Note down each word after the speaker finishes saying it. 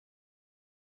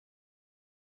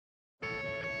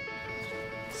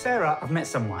Sarah, I've met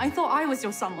someone. I thought I was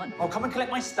your someone. I'll come and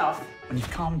collect my stuff when you've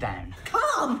calmed down.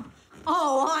 Calm?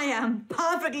 Oh, I am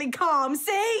perfectly calm,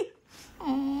 see?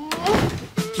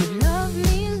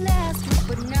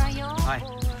 Hi.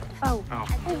 Oh.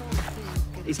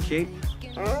 He's cute.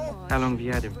 How long have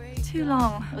you had him? Too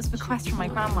long. It was a bequest from my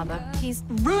grandmother. He's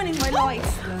ruining my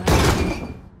life.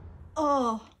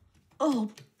 Oh,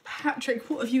 Patrick,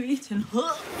 what have you eaten? So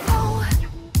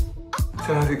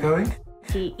how's it going?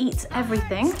 He eats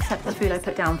everything except the food I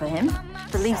put down for him.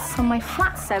 The lease on my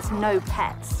flat says no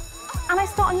pets. And I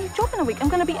start a new job in a week. I'm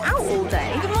going to be out all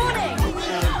day. Good morning.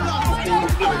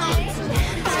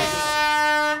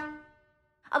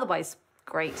 Otherwise,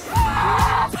 great.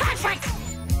 Patrick!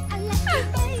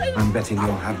 I'm betting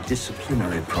you'll have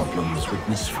disciplinary problems with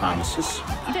Miss Francis.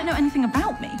 You don't know anything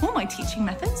about me or my teaching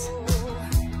methods.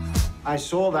 I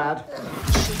saw that.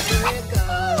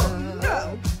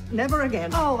 No, never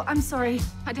again. Oh, I'm sorry.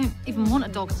 I don't even want a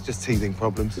dog. Just teething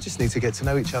problems. We just need to get to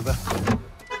know each other.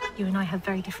 You and I have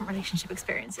very different relationship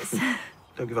experiences.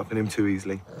 Don't give up on him too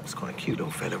easily. He's quite a cute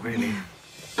little fella, really.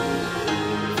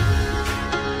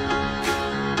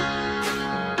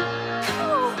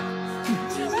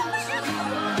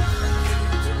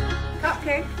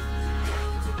 Cupcake.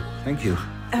 Thank you.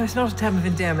 Oh, it's not a term of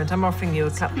endearment. I'm offering you a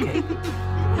cupcake.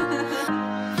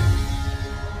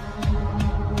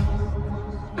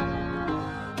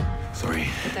 Sorry.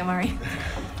 Don't worry.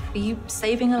 Are you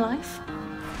saving a life?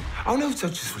 Oh, no, so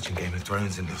just watching Game of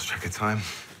Thrones and lost track of time.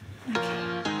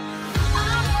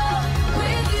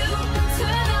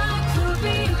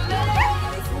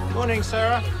 Morning,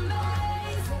 Sarah.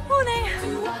 Morning.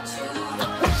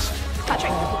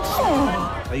 Patrick.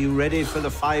 Are you ready for the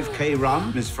 5K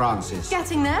run, Miss Francis?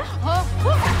 Getting there.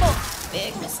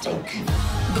 Big mistake.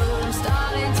 Boom,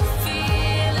 starting to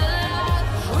feel alive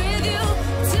with you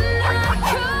tonight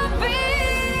could be.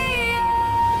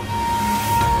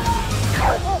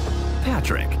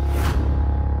 Patrick.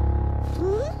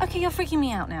 Okay, you're freaking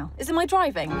me out now. Is it my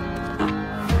driving?